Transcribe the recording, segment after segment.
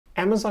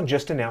Amazon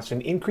just announced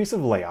an increase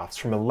of layoffs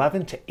from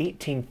 11 to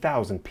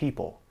 18,000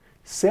 people.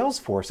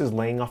 Salesforce is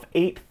laying off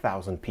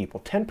 8,000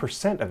 people,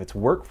 10% of its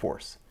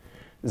workforce.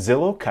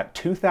 Zillow cut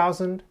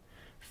 2,000.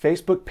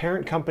 Facebook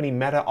parent company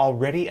Meta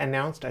already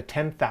announced a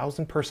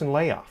 10,000-person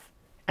layoff.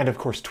 And of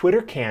course,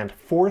 Twitter canned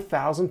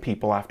 4,000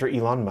 people after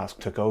Elon Musk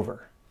took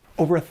over.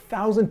 Over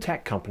 1,000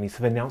 tech companies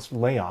have announced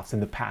layoffs in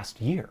the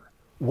past year.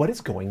 What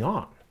is going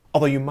on?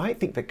 Although you might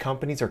think that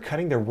companies are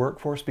cutting their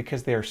workforce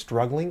because they are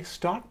struggling,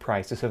 stock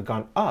prices have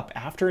gone up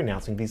after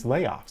announcing these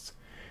layoffs.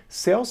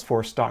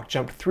 Salesforce stock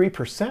jumped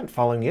 3%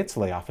 following its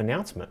layoff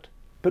announcement.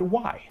 But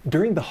why?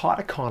 During the hot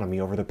economy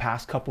over the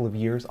past couple of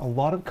years, a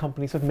lot of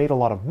companies have made a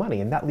lot of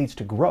money, and that leads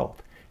to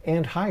growth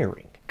and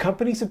hiring.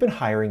 Companies have been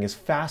hiring as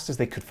fast as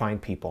they could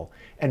find people,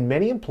 and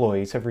many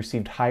employees have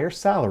received higher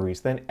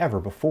salaries than ever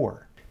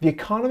before. The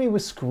economy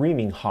was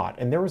screaming hot,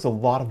 and there was a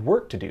lot of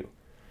work to do.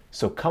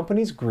 So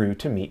companies grew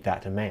to meet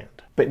that demand.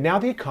 But now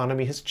the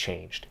economy has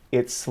changed.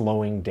 It's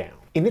slowing down.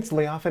 In its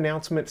layoff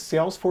announcement,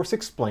 Salesforce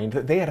explained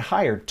that they had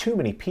hired too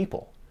many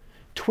people.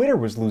 Twitter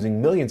was losing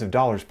millions of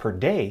dollars per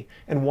day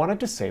and wanted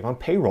to save on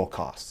payroll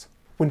costs.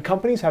 When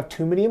companies have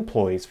too many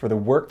employees for the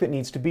work that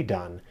needs to be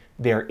done,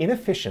 they are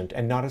inefficient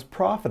and not as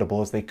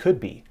profitable as they could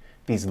be.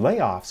 These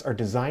layoffs are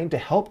designed to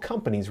help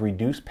companies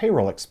reduce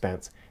payroll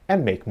expense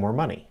and make more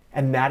money.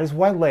 And that is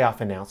why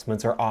layoff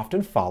announcements are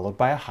often followed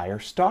by a higher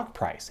stock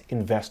price.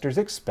 Investors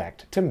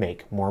expect to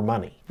make more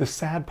money. The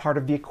sad part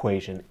of the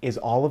equation is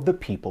all of the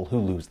people who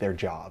lose their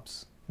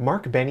jobs.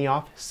 Mark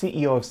Benioff,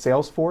 CEO of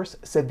Salesforce,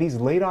 said these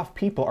laid off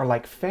people are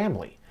like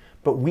family,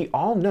 but we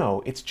all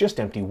know it's just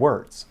empty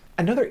words.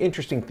 Another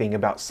interesting thing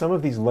about some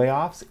of these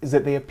layoffs is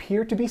that they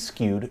appear to be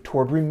skewed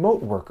toward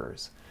remote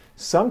workers.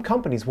 Some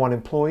companies want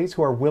employees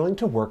who are willing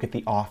to work at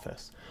the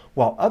office,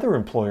 while other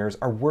employers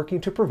are working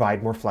to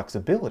provide more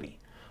flexibility.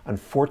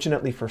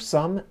 Unfortunately for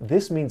some,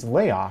 this means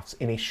layoffs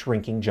in a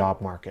shrinking job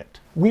market.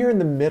 We are in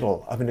the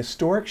middle of an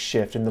historic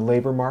shift in the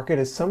labor market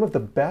as some of the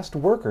best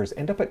workers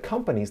end up at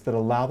companies that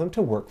allow them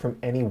to work from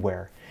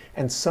anywhere,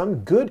 and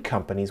some good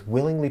companies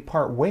willingly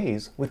part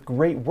ways with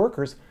great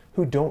workers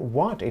who don't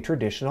want a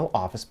traditional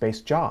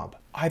office-based job.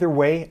 Either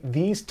way,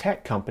 these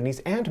tech companies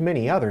and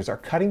many others are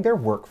cutting their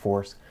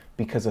workforce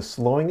because a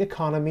slowing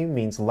economy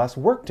means less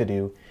work to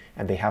do,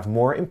 and they have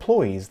more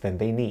employees than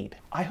they need.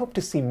 I hope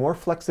to see more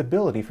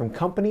flexibility from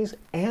companies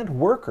and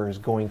workers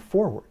going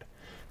forward.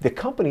 The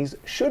companies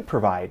should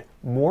provide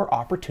more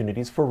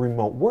opportunities for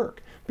remote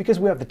work because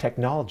we have the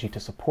technology to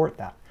support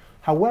that.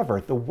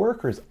 However, the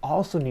workers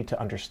also need to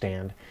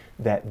understand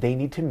that they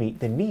need to meet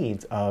the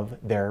needs of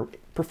their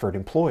preferred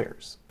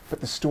employers.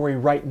 But the story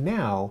right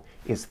now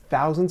is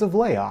thousands of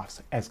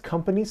layoffs as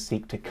companies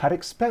seek to cut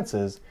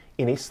expenses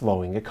in a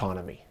slowing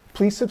economy.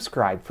 Please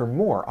subscribe for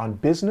more on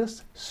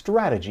business,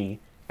 strategy,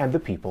 and the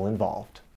people involved.